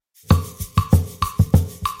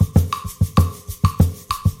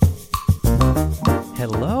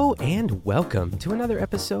Hello and welcome to another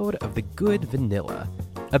episode of The Good Vanilla,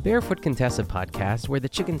 a Barefoot Contessa podcast where the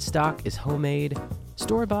chicken stock is homemade,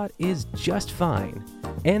 store-bought is just fine,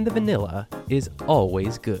 and the vanilla is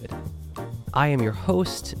always good. I am your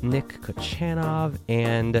host, Nick Kochanov,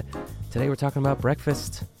 and today we're talking about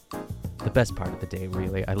breakfast. The best part of the day,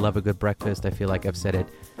 really. I love a good breakfast. I feel like I've said it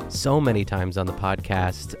so many times on the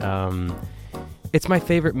podcast. It's my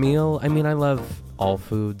favorite meal. I mean, I love all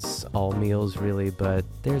foods, all meals, really, but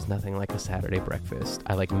there's nothing like a Saturday breakfast.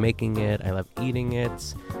 I like making it. I love eating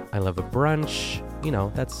it. I love a brunch. You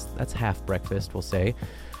know, that's half breakfast, we'll say.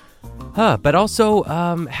 But also,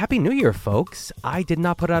 Happy New Year, folks. I did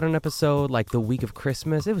not put out an episode like the week of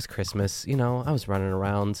Christmas. It was Christmas, you know, I was running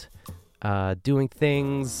around doing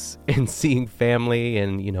things and seeing family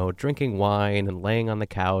and, you know, drinking wine and laying on the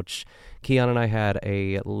couch. Keon and I had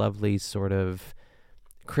a lovely sort of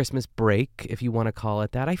Christmas break, if you want to call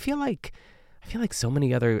it that. I feel like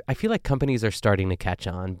companies are starting to catch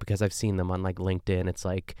on because I've seen them on like LinkedIn. It's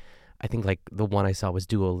like, I think like the one I saw was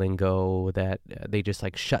Duolingo that they just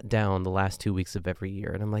like shut down the last 2 weeks of every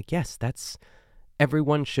year. And I'm like, yes,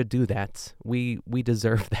 everyone should do that. We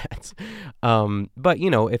deserve that. But you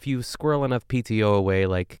know, if you squirrel enough PTO away,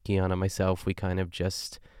 like Keon and myself, we kind of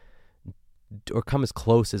just, or come as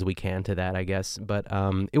close as we can to that, I guess. But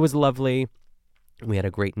it was lovely. We had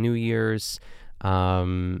a great New Year's.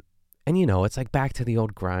 And you know, it's like back to the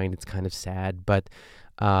old grind. It's kind of sad, but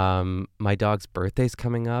my dog's birthday's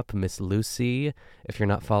coming up, Miss Lucy. If you're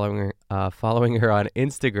not following her on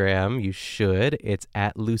Instagram, you should. It's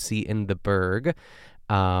at Lucy in the Berg,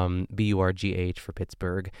 BURGH for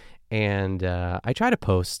Pittsburgh. And I try to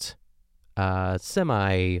post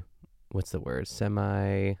semi-annual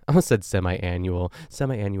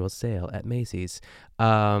sale at Macy's.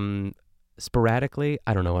 Sporadically.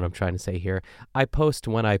 I don't know what I'm trying to say here. I post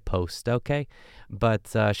when I post, okay?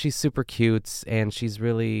 But she's super cute, and she's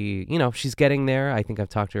really, you know, she's getting there. I think I've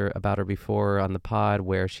talked about her before on the pod,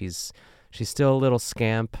 where she's still a little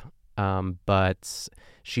scamp, but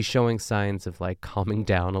she's showing signs of like calming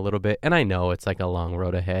down a little bit. And I know it's like a long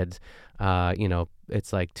road ahead. You know,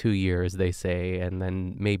 it's like 2 years, they say, and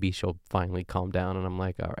then maybe she'll finally calm down. And I'm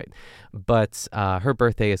like, all right. But her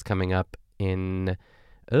birthday is coming up in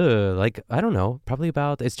I don't know, probably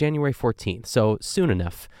it's January 14th, so soon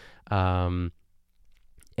enough. And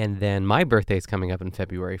then my birthday is coming up on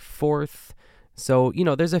February 4th. So, you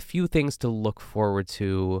know, there's a few things to look forward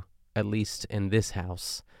to, at least in this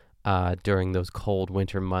house, during those cold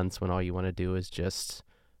winter months when all you want to do is just,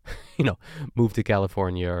 you know, move to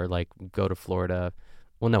California or like go to Florida.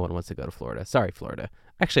 Well, no one wants to go to Florida. Sorry, Florida.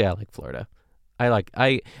 Actually, I like Florida.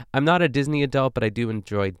 I'm not a Disney adult, but I do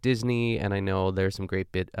enjoy Disney, and I know there's some great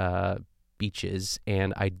beaches,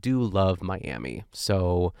 and I do love Miami.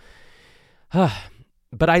 So,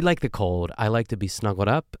 but I like the cold. I like to be snuggled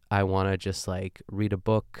up. I want to just like read a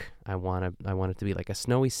book. I want it to be like a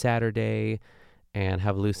snowy Saturday, and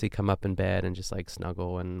have Lucy come up in bed and just like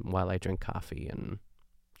snuggle, and while I drink coffee and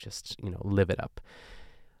just, you know, live it up.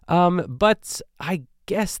 But I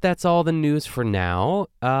guess that's all the news for now.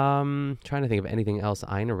 Trying to think of anything else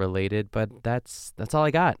Ina related, but that's all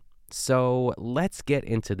I got. So let's get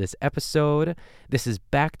into this episode. This is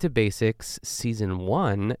Back to Basics, Season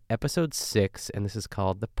 1, Episode 6, and this is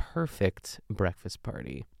called The Perfect Breakfast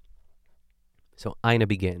Party. So Ina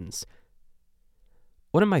begins.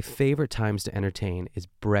 One of my favorite times to entertain is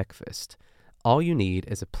breakfast. All you need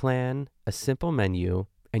is a plan, a simple menu,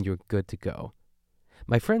 and you're good to go.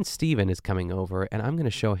 My friend Steven is coming over, and I'm going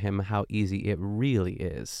to show him how easy it really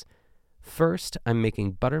is. First, I'm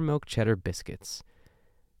making buttermilk cheddar biscuits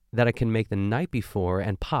that I can make the night before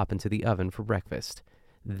and pop into the oven for breakfast.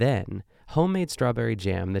 Then, homemade strawberry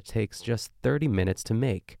jam that takes just 30 minutes to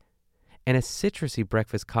make. And a citrusy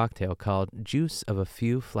breakfast cocktail called Juice of a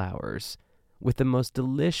Few Flowers with the most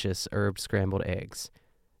delicious herb scrambled eggs.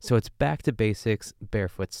 So it's back to basics,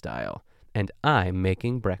 barefoot style. And I'm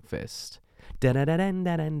making breakfast. There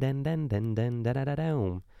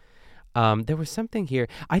was something here.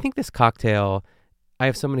 I think this cocktail, I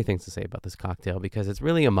have so many things to say about this cocktail because it's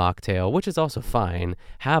really a mocktail, which is also fine.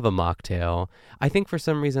 Have a mocktail. I think for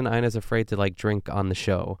some reason Ina's afraid to like drink on the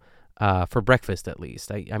show, for breakfast at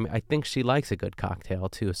least. I think she likes a good cocktail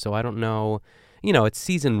too. So I don't know. You know, it's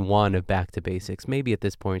season 1 of Back to Basics. Maybe at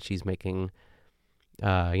this point she's making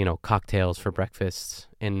you know, cocktails for breakfast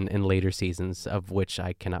in later seasons, of which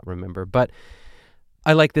I cannot remember. But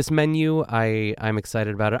I like this menu. I'm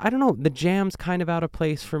excited about it. I don't know. The jam's kind of out of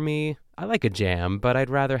place for me. I like a jam, but I'd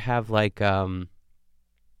rather have like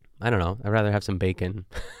I don't know. I'd rather have some bacon.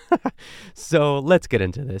 So let's get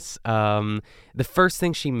into this. The first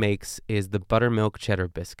thing she makes is the buttermilk cheddar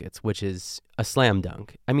biscuits, which is a slam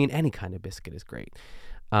dunk. I mean, any kind of biscuit is great.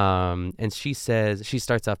 And she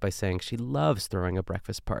starts off by saying she loves throwing a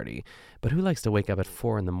breakfast party, but who likes to wake up at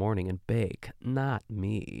 4 in the morning and bake? Not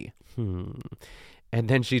me. And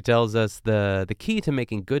then she tells us the key to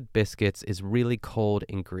making good biscuits is really cold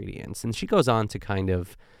ingredients. And she goes on to kind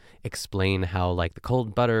of explain how like the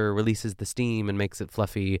cold butter releases the steam and makes it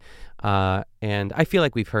fluffy. And I feel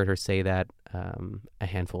like we've heard her say that a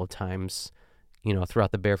handful of times,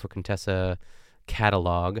 throughout the Barefoot Contessa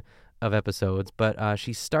catalog of episodes. But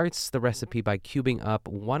she starts the recipe by cubing up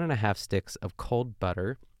 1.5 sticks of cold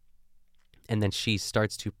butter. And then she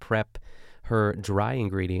starts to prep her dry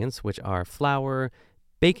ingredients, which are flour,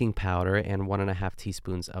 baking powder, and 1.5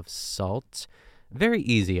 teaspoons of salt. Very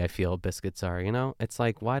easy, I feel, biscuits are, It's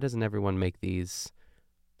like, why doesn't everyone make these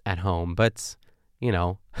at home? But,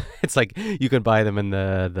 it's like you can buy them in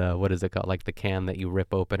the what is it called? Like the can that you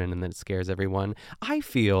rip open and then it scares everyone. I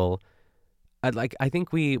feel, I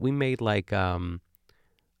think we made like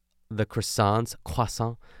the croissant,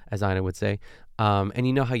 as Ina would say. And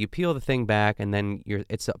you know how you peel the thing back and then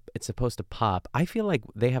it's supposed to pop. I feel like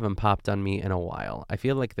they haven't popped on me in a while. I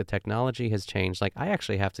feel like the technology has changed. Like I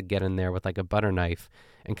actually have to get in there with like a butter knife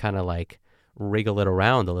and kind of like wriggle it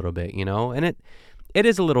around a little bit, And it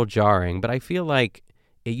is a little jarring, but I feel like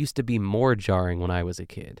it used to be more jarring when I was a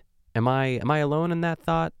kid. Am I alone in that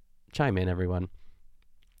thought? Chime in, everyone.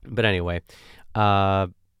 But anyway, I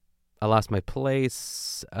lost my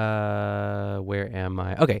place. Where am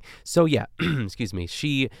I? Okay, so yeah, excuse me.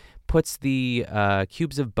 She puts the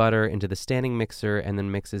cubes of butter into the standing mixer and then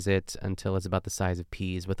mixes it until it's about the size of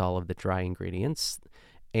peas with all of the dry ingredients.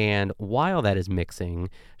 And while that is mixing,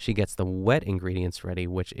 she gets the wet ingredients ready,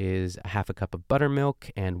 which is 1/2 cup of buttermilk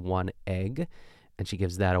and 1 egg. And she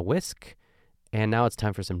gives that a whisk. And now it's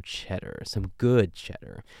time for some cheddar, some good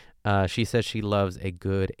cheddar. She says she loves a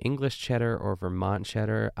good English cheddar or Vermont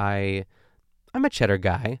cheddar. I'm a cheddar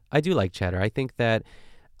guy. I do like cheddar. I think that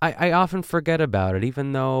I often forget about it,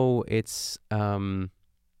 even though it's, I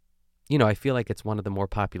feel like it's one of the more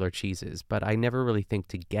popular cheeses, but I never really think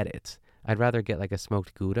to get it. I'd rather get like a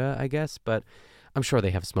smoked Gouda, I guess, but I'm sure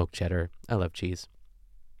they have smoked cheddar. I love cheese.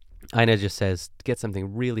 Ina just says, get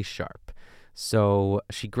something really sharp. So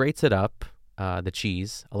she grates it up, the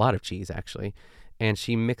cheese, a lot of cheese actually, and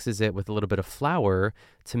she mixes it with a little bit of flour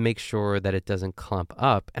to make sure that it doesn't clump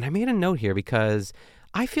up. And I made a note here because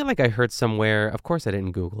I feel like I heard somewhere, of course I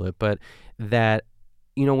didn't Google it, but that,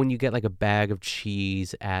 when you get like a bag of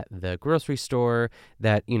cheese at the grocery store,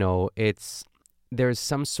 that, there's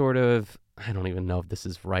some sort of, I don't even know if this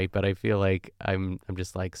is right, but I feel like I'm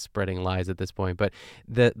just like spreading lies at this point. But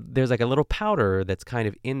there's like a little powder that's kind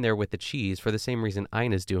of in there with the cheese for the same reason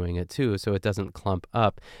Ina's doing it too, so it doesn't clump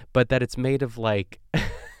up. But that it's made of like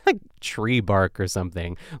like tree bark or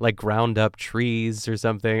something, like ground up trees or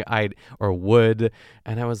something, or wood.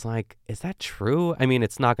 And I was like, is that true? I mean,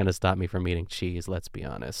 it's not going to stop me from eating cheese. Let's be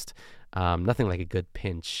honest. Nothing like a good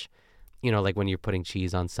pinch. Like when you're putting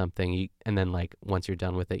cheese on something and then like once you're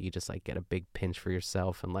done with it, you just like get a big pinch for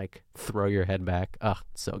yourself and like throw your head back. Ugh,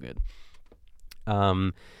 so good.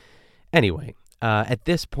 Anyway, at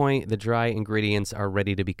this point, the dry ingredients are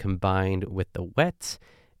ready to be combined with the wet,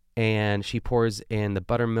 and she pours in the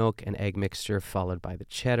buttermilk and egg mixture followed by the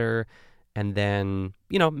cheddar, and then,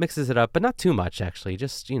 mixes it up, but not too much actually,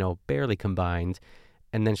 just, barely combined.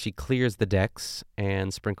 And then she clears the decks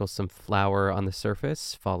and sprinkles some flour on the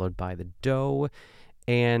surface, followed by the dough.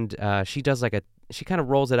 And she kind of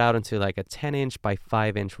rolls it out into like a 10-inch by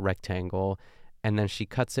 5-inch rectangle. And then she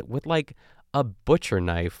cuts it with like a butcher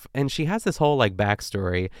knife. And she has this whole like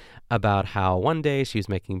backstory about how one day she was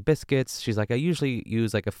making biscuits. She's like, I usually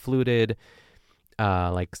use like a fluted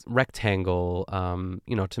like rectangle,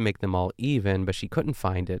 to make them all even, but she couldn't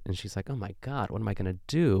find it. And she's like, oh my God, what am I going to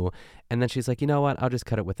do? And then she's like, you know what? I'll just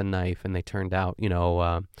cut it with a knife. And they turned out,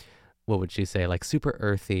 what would she say? Like super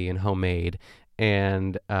earthy and homemade.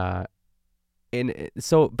 And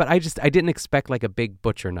so, but I didn't expect like a big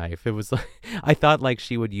butcher knife. It was like, I thought like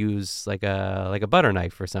she would use like a butter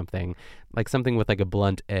knife or something, like something with like a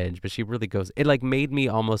blunt edge, but she really goes, it like made me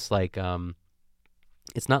almost like,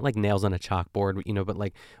 it's not like nails on a chalkboard, but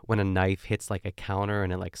like when a knife hits like a counter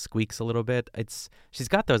and it like squeaks a little bit, she's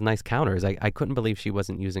got those nice counters. I couldn't believe she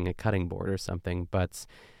wasn't using a cutting board or something, but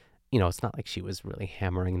it's not like she was really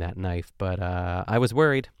hammering that knife, but I was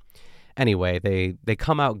worried. Anyway, they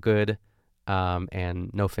come out good, and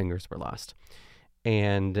no fingers were lost.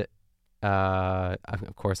 And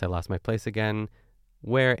of course I lost my place again.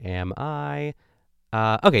 Where am I?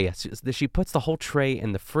 Okay, yes. She puts the whole tray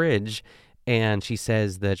in the fridge, and she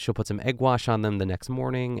says that she'll put some egg wash on them the next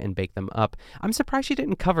morning and bake them up. I'm surprised she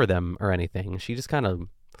didn't cover them or anything. She just kind of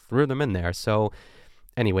threw them in there. So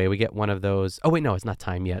anyway, we get one of those. Oh wait, no, it's not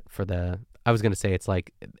time yet for the. I was gonna say it's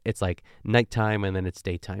like nighttime and then it's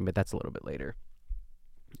daytime, but that's a little bit later.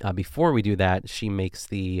 Before we do that, she makes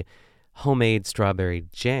the homemade strawberry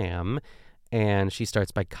jam, and she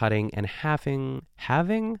starts by cutting and halving.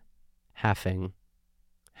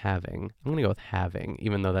 I'm gonna go with halving,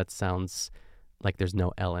 even though that sounds like there's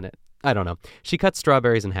no L in it. I don't know. She cuts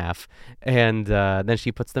strawberries in half, and then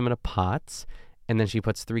she puts them in a pot, and then she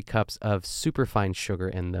puts 3 cups of superfine sugar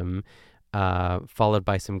in them, followed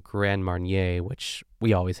by some Grand Marnier, which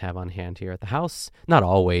we always have on hand here at the house. Not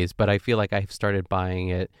always, but I feel like I've started buying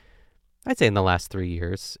it, I'd say in the last 3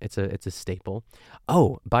 years. It's a staple.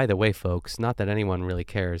 Oh, by the way, folks, not that anyone really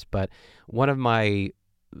cares, but one of my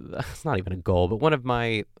it's not even a goal, but one of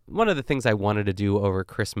the things I wanted to do over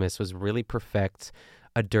Christmas was really perfect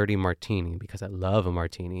a dirty martini, because I love a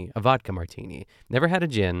vodka martini. Never had a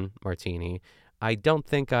gin martini. I don't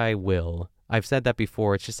think I will. I've said that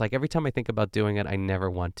before. It's just like every time I think about doing it, I never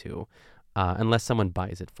want to, unless someone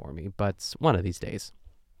buys it for me. But one of these days.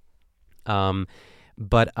 So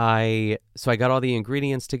I got all the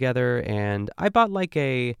ingredients together, and I bought like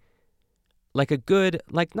a good,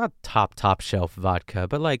 like not top shelf vodka,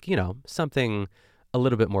 but like, something a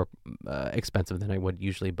little bit more expensive than I would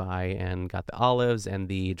usually buy, and got the olives and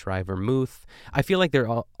the dry vermouth. I feel like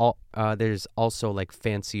there's also like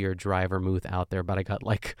fancier dry vermouth out there, but I got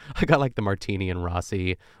like the Martini and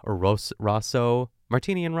Rossi, or Rosso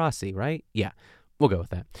Martini and Rossi, right? Yeah, we'll go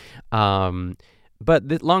with that. But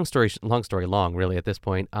the long story long, really, at this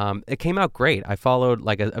point. It came out great. I followed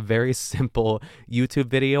like a very simple YouTube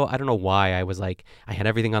video. I don't know why. I had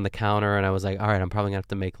everything on the counter, and I was like, all right, I'm probably gonna have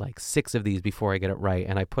to make like 6 of these before I get it right.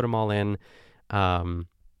 And I put them all in. I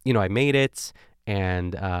made it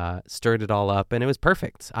and stirred it all up, and it was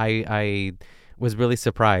perfect. I was really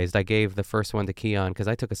surprised. I gave the first one to Keon because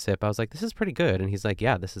I took a sip. I was like, this is pretty good. And he's like,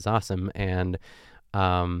 yeah, this is awesome. And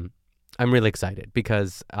I'm really excited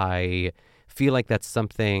because I feel like that's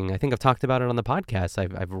something, I think I've talked about it on the podcast.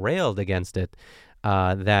 I've railed against it,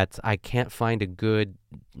 that I can't find a good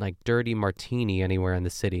like dirty martini anywhere in the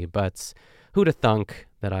city. But who'd have thunk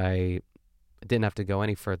that I didn't have to go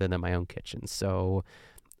any further than my own kitchen? So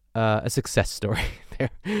a success story there.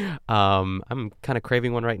 I'm kind of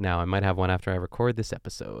craving one right now. I might have one after I record this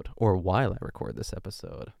episode, or while I record this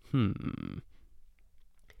episode.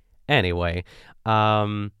 Anyway,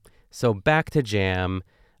 so back to jam.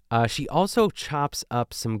 She also chops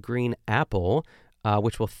up some green apple,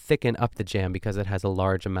 which will thicken up the jam because it has a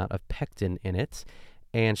large amount of pectin in it.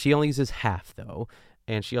 And she only uses half, though.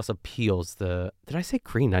 And she also peels did I say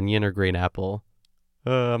green onion or green apple?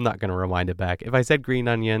 I'm not going to rewind it back. If I said green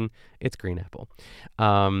onion, it's green apple.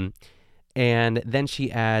 And then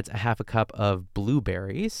she adds a half a cup of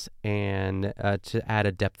blueberries, and to add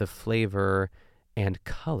a depth of flavor and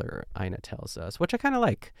color, Ina tells us, which I kind of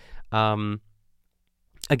like.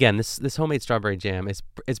 Again, this homemade strawberry jam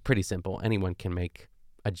is pretty simple. Anyone can make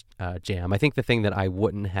a jam. I think the thing that I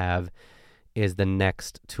wouldn't have is the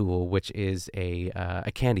next tool, which is a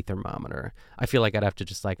candy thermometer. I feel like I'd have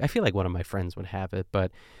to I feel like one of my friends would have it,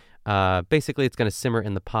 but basically it's going to simmer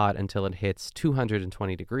in the pot until it hits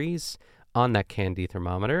 220 degrees on that candy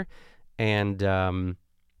thermometer. And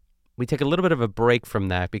we take a little bit of a break from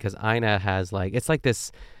that because Ina has it's like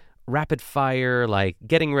this rapid fire, like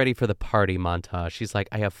getting ready for the party montage. She's like,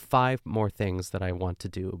 I have 5 more things that I want to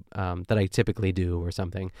do, that I typically do or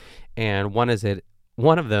something. And one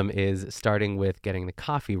of them is starting with getting the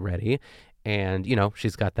coffee ready. And,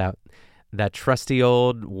 she's got that trusty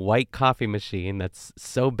old white coffee machine that's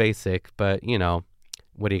so basic, but,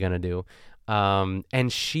 what are you going to do?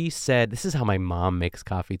 And she said, this is how my mom makes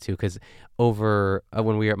coffee too, because over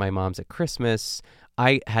when we were at my mom's at Christmas,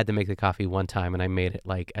 I had to make the coffee one time, and I made it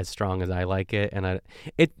like as strong as I like it. And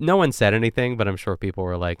no one said anything, but I'm sure people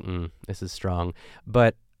were like, this is strong.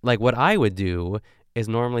 But like what I would do is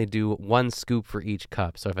normally do 1 scoop for each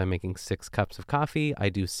cup. So if I'm making 6 cups of coffee, I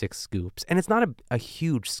do 6 scoops. And it's not a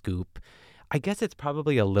huge scoop. I guess it's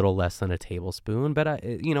probably a little less than a tablespoon, but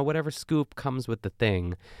whatever scoop comes with the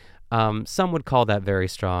thing. Some would call that very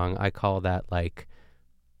strong. I call that like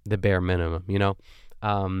the bare minimum,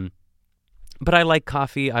 But I like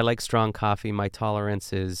coffee. I like strong coffee. My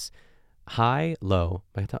tolerance is low.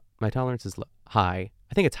 My tolerance is high.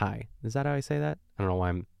 I think it's high. Is that how I say that? I don't know why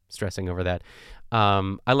I'm stressing over that.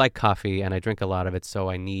 I like coffee, and I drink a lot of it, so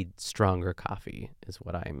I need stronger coffee is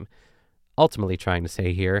what I'm ultimately trying to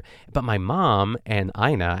say here. But my mom and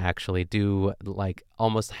Ina actually do like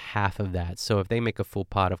almost half of that. So if they make a full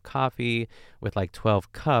pot of coffee with like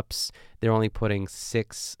 12 cups, they're only putting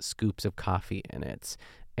 6 scoops of coffee in it.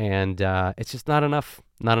 And it's just not enough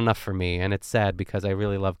for me. And it's sad because I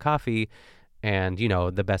really love coffee. And,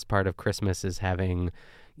 the best part of Christmas is having,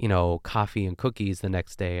 coffee and cookies the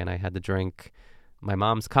next day. And I had to drink my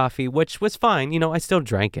mom's coffee, which was fine. I still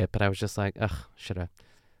drank it, but I was just like, ugh, should have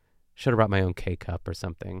brought my own K-cup or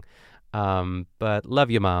something. But love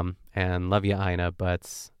you, Mom, and love you, Ina.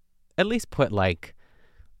 But at least put like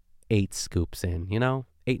 8 scoops in,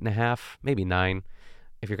 8.5, maybe 9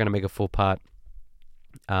 if you're going to make a full pot.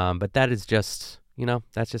 But that is just,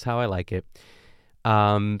 that's just how I like it.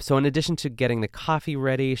 So in addition to getting the coffee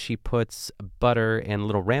ready, she puts butter in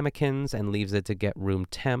little ramekins and leaves it to get room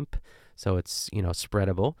temp. So it's,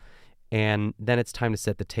 spreadable. And then it's time to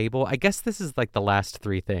set the table. I guess this is like the last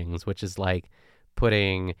 3 things, which is like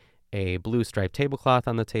putting a blue striped tablecloth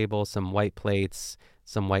on the table, some white plates,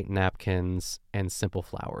 some white napkins, and simple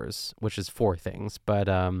flowers, which is 4 things. But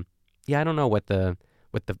yeah, I don't know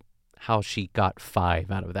how she got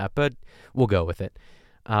 5 out of that, but we'll go with it.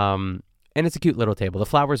 And it's a cute little table. The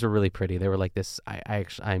flowers were really pretty. They were like this.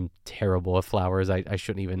 I'm terrible at flowers. I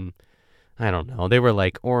shouldn't even. I don't know. They were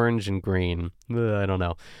like orange and green. I don't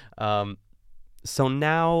know. So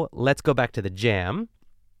now let's go back to the jam.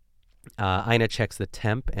 Ina checks the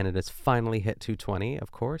temp, and it has finally hit 220,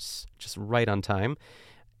 of course, just right on time.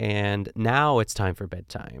 And now it's time for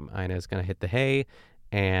bedtime. Ina is going to hit the hay,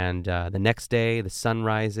 and the next day the sun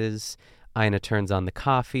rises. Ina turns on the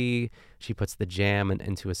coffee. She puts the jam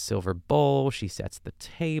into a silver bowl. She sets the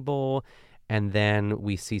table, and then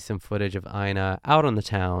we see some footage of Ina out on the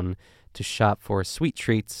town to shop for sweet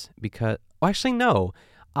treats because, actually, no.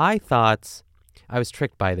 I thought I was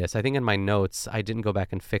tricked by this. I think in my notes, I didn't go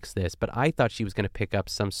back and fix this, but I thought she was going to pick up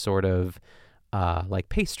some sort of like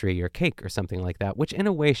pastry or cake or something like that, which in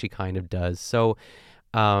a way she kind of does. So,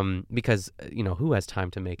 because, who has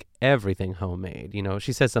time to make everything homemade?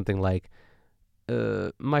 She says something like,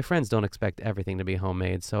 my friends don't expect everything to be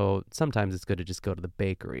homemade, so sometimes it's good to just go to the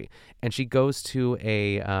bakery. And she goes to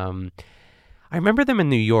I remember them in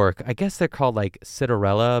New York. I guess they're called like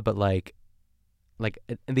Citarella, but like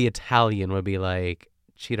the Italian would be like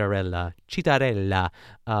Citarella.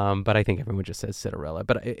 But I think everyone just says Citarella.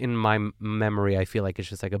 But in my memory, I feel like it's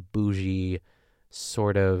just like a bougie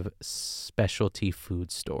sort of specialty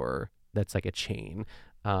food store that's like a chain.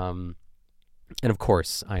 And of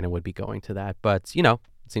course, Ina would be going to that. But, it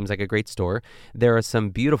seems like a great store. There are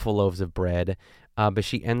some beautiful loaves of bread, but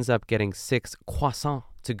she ends up getting 6 croissants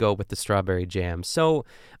to go with the strawberry jam. So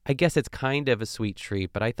I guess it's kind of a sweet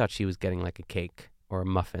treat, but I thought she was getting like a cake or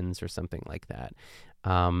muffins or something like that.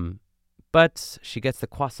 But she gets the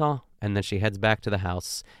croissant, and then she heads back to the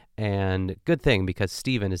house. And good thing, because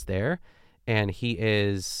Steven is there, and he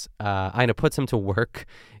is, Ina puts him to work.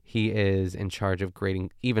 He is in charge of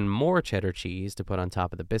grating even more cheddar cheese to put on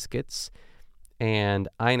top of the biscuits. And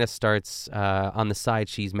Ina starts, on the side,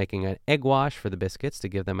 she's making an egg wash for the biscuits to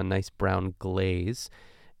give them a nice brown glaze.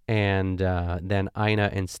 And then Ina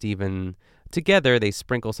and Steven, together, they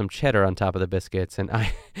sprinkle some cheddar on top of the biscuits. And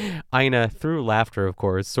Ina, through laughter, of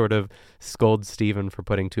course, sort of scolds Steven for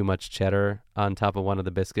putting too much cheddar on top of one of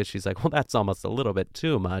the biscuits. She's like, well, that's almost a little bit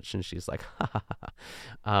too much. And she's like, ha, ha,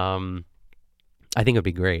 ha. I think it would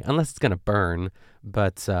be great, unless it's going to burn.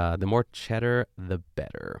 But the more cheddar, the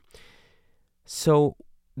better. So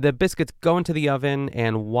the biscuits go into the oven,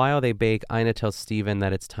 and while they bake, Ina tells Steven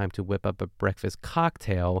that it's time to whip up a breakfast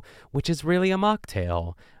cocktail, which is really a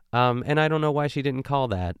mocktail. And I don't know why she didn't call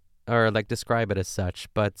that or like describe it as such,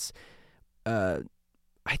 but I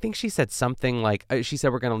think she said something like, she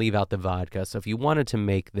said we're going to leave out the vodka. So if you wanted to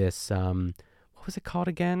make this, what was it called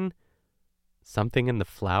again? Something in the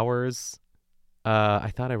flowers.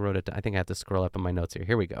 I thought I wrote it. I think I have to scroll up in my notes here.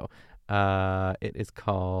 Here we go. It is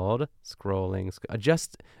called scrolling.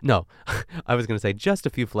 I was going to say just a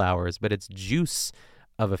few flowers, but it's juice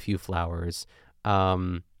of a few flowers.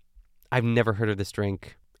 I've never heard of this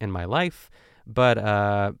drink in my life, but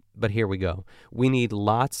here we go. We need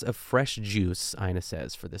lots of fresh juice, Ina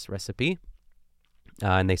says, for this recipe.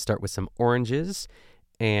 And they start with some oranges,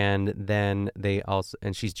 and then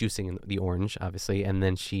she's juicing the orange, obviously, and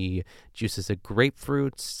then she juices a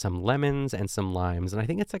grapefruit, some lemons, and some limes. And I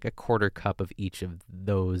think it's like a 1/4 cup of each of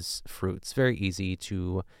those fruits. Very easy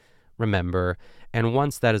to remember. And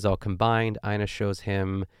once that is all combined, Ina shows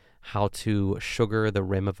him how to sugar the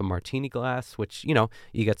rim of a martini glass, which, you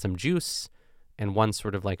get some juice and one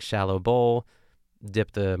sort of like shallow bowl.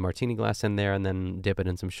 dip the martini glass in there and then dip it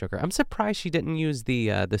in some sugar. I'm surprised she didn't use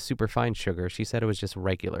the super fine sugar. She said it was just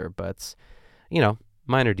regular, but,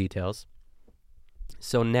 minor details.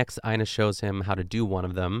 So next, Ina shows him how to do one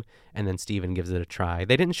of them, and then Steven gives it a try.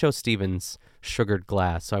 They didn't show Steven's sugared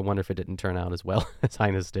glass, so I wonder if it didn't turn out as well as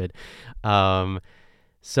Ina's did.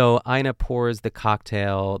 So Ina pours the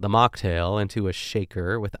mocktail, into a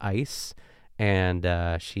shaker with ice,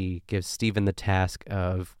 and she gives Steven the task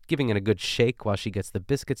of giving it a good shake while she gets the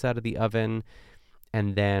biscuits out of the oven.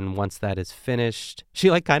 And then once that is finished, she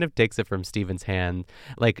kind of takes it from Steven's hand.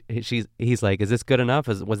 He's like, "Is this good enough?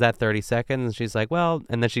 Was that 30 seconds?" And she's like, "Well,"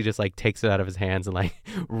 and then she just takes it out of his hands and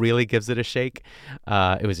really gives it a shake.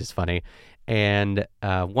 It was just funny. And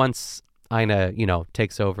once Ina,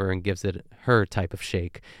 takes over and gives it her type of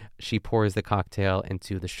shake, she pours the cocktail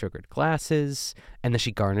into the sugared glasses, and then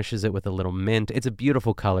she garnishes it with a little mint. It's a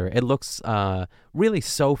beautiful color. It looks really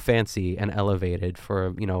so fancy and elevated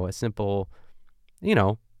for, a simple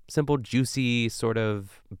juicy sort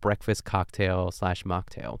of breakfast cocktail /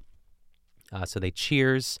 mocktail. So they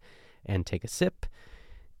cheers and take a sip.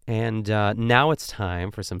 And now it's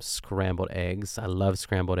time for some scrambled eggs. I love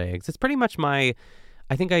scrambled eggs. It's pretty much I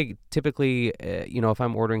think I typically, if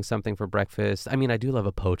I'm ordering something for breakfast, I mean, I do love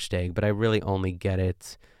a poached egg, but I really only get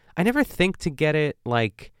it. I never think to get it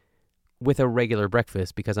with a regular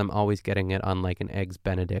breakfast because I'm always getting it on an Eggs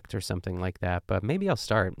Benedict or something like that. But maybe I'll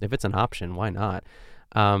start. If it's an option, why not?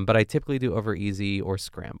 But I typically do over easy or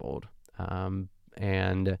scrambled.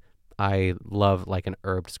 And I love an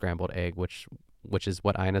herbed scrambled egg, which is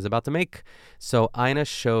what Ina's about to make. So Ina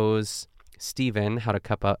shows Steven how to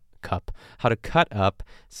cut up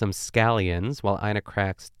some scallions while Ina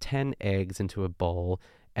cracks 10 eggs into a bowl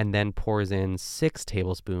and then pours in 6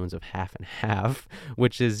 tablespoons of half and half,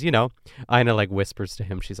 which is, Ina whispers to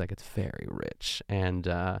him. She's like, "It's very rich." And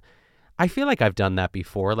I feel like I've done that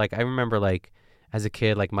before. I remember as a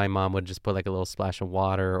kid, my mom would just put a little splash of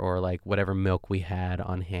water or whatever milk we had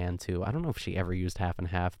on hand too. I don't know if she ever used half and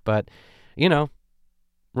half, but,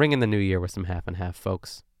 ring in the new year with some half and half,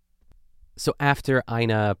 folks. So after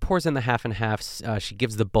Ina pours in the half and half, she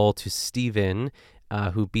gives the bowl to Steven,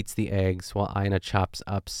 who beats the eggs while Ina chops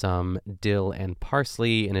up some dill and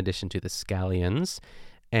parsley in addition to the scallions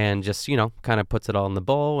and just, kind of puts it all in the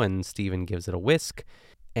bowl, and Steven gives it a whisk.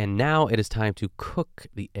 And now it is time to cook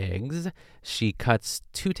the eggs. She cuts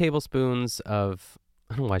 2 tablespoons of,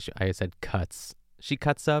 I don't know why I said cuts. She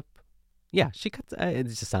cuts up, it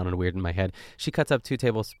just sounded weird in my head. She cuts up 2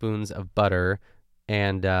 tablespoons of butter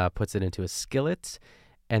and puts it into a skillet.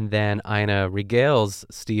 And then Ina regales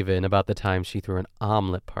Steven about the time she threw an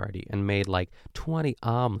omelet party and made 20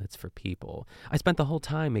 omelets for people. I spent the whole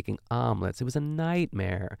time making omelets. It was a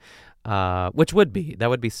nightmare, that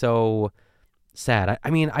would be so sad. I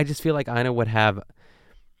mean, I just feel like Ina would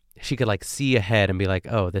she could see ahead and be like,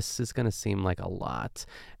 "Oh, this is going to seem like a lot."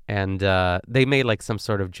 And they made some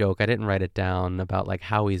sort of joke. I didn't write it down about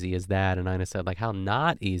how easy is that. And Ina said how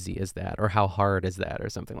not easy is that, or how hard is that, or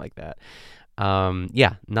something like that.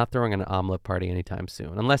 Not throwing an omelet party anytime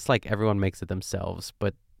soon, unless everyone makes it themselves.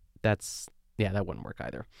 But that wouldn't work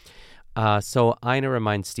either. So Ina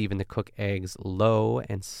reminds Steven to cook eggs low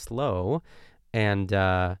and slow.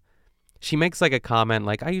 And she makes a comment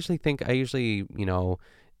I usually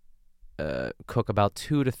cook about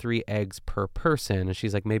 2 to 3 eggs per person. And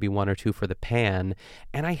she's maybe 1 or 2 for the pan.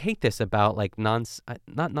 And I hate this about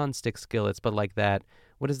not non-stick skillets, but that,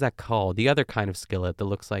 what is that called? The other kind of skillet that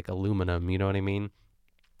looks like aluminum, you know what I mean?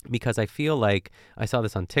 Because I feel I saw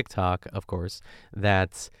this on TikTok, of course,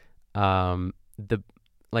 that the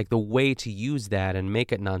way to use that and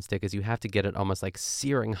make it nonstick is you have to get it almost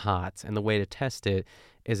searing hot. And the way to test it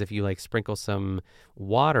is if you sprinkle some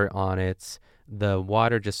water on it, the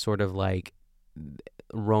water just sort of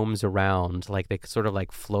roams around, they sort of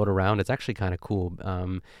float around. It's actually kind of cool.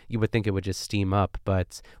 You would think it would just steam up,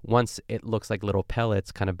 but once it looks like little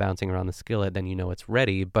pellets kind of bouncing around the skillet, then it's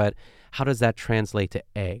ready. But how does that translate to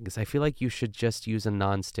eggs? I feel like you should just use a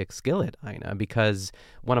nonstick skillet, Ina, because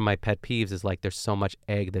one of my pet peeves is there's so much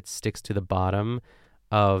egg that sticks to the bottom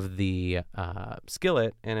of the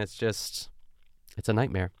skillet, and it's a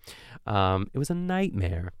nightmare. It was a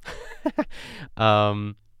nightmare.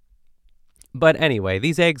 But anyway,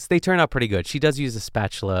 these eggs, they turn out pretty good. She does use a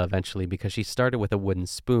spatula eventually because she started with a wooden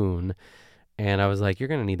spoon. And I was like, "You're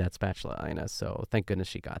going to need that spatula, Ina." So thank goodness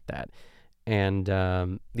she got that.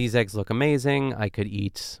 And these eggs look amazing. I could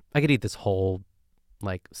eat this whole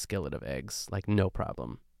skillet of eggs, no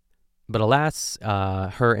problem. But alas,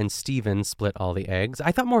 her and Steven split all the eggs.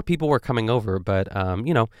 I thought more people were coming over, but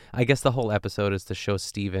I guess the whole episode is to show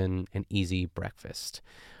Steven an easy breakfast.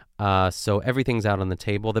 So everything's out on the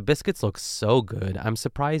table. The biscuits look so good. I'm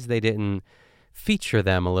surprised they didn't feature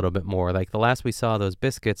them a little bit more. Like the last we saw those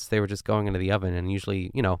biscuits, they were just going into the oven, and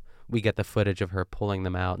usually, we get the footage of her pulling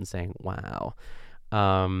them out and saying, wow.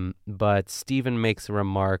 But Stephen makes a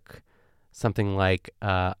remark, something like,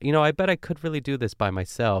 I bet I could really do this by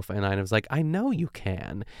myself. And Ina was like, I know you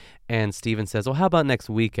can. And Stephen says, well, how about next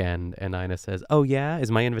weekend? And Ina says, oh, yeah? Is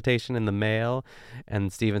my invitation in the mail?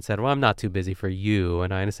 And Stephen said, well, I'm not too busy for you.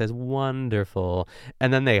 And Ina says, wonderful.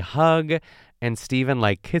 And then they hug, and Stephen,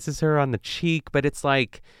 kisses her on the cheek. But it's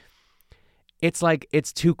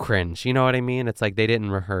too cringe. You know what I mean? It's like they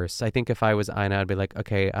didn't rehearse. I think if I was Ina, I'd be like,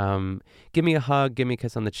 okay, give me a hug, give me a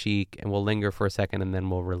kiss on the cheek, and we'll linger for a second, and then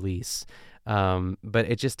we'll release. But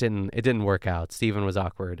it just didn't work out. Stephen was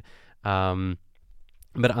awkward.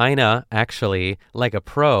 But Ina, actually, like a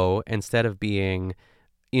pro, instead of being,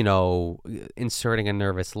 inserting a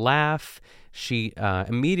nervous laugh, she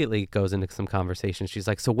immediately goes into some conversation. She's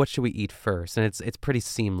like, so what should we eat first? And it's pretty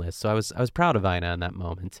seamless. So I was proud of Ina in that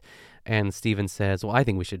moment. And Stephen says, well, I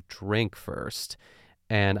think we should drink first.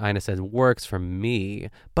 And Ina says, works for me.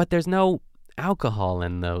 But there's no alcohol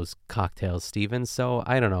in those cocktails, Stephen. So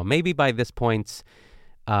I don't know. Maybe by this point,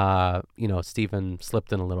 Stephen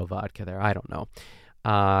slipped in a little vodka there. I don't know.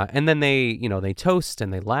 And then they toast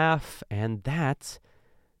and they laugh. And that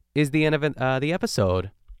is the end of the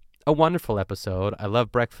episode. A wonderful episode. I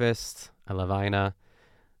love breakfast. I love Ina.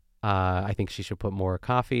 I think she should put more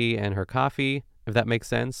coffee in her coffee, if that makes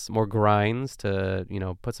sense. More grinds to,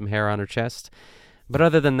 put some hair on her chest. But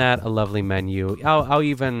other than that, a lovely menu. I'll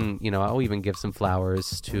even give some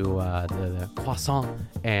flowers to the croissant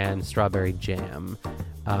and strawberry jam.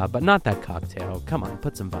 But not that cocktail. Come on,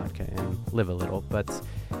 put some vodka in. Live a little. But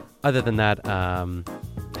other than that, I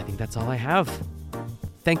think that's all I have.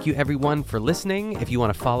 Thank you, everyone, for listening. If you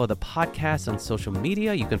want to follow the podcast on social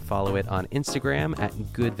media, you can follow it on Instagram at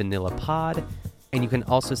goodvanillapod. And you can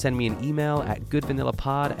also send me an email at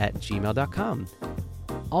goodvanillapod@gmail.com.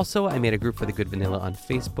 Also, I made a group for The Good Vanilla on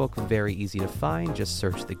Facebook. Very easy to find. Just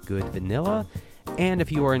search The Good Vanilla. And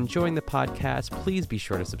if you are enjoying the podcast, please be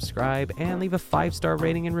sure to subscribe and leave a 5-star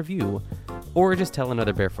rating and review. Or just tell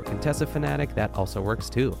another Barefoot Contessa fanatic. That also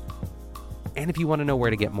works too. And if you want to know where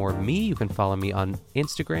to get more of me, you can follow me on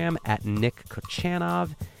Instagram at Nick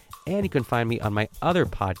Kochanov. And you can find me on my other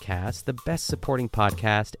podcast, the Best Supporting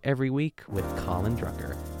Podcast, every week with Colin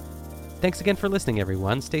Drucker. Thanks again for listening,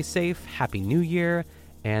 everyone. Stay safe. Happy New Year.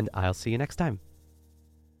 And I'll see you next time.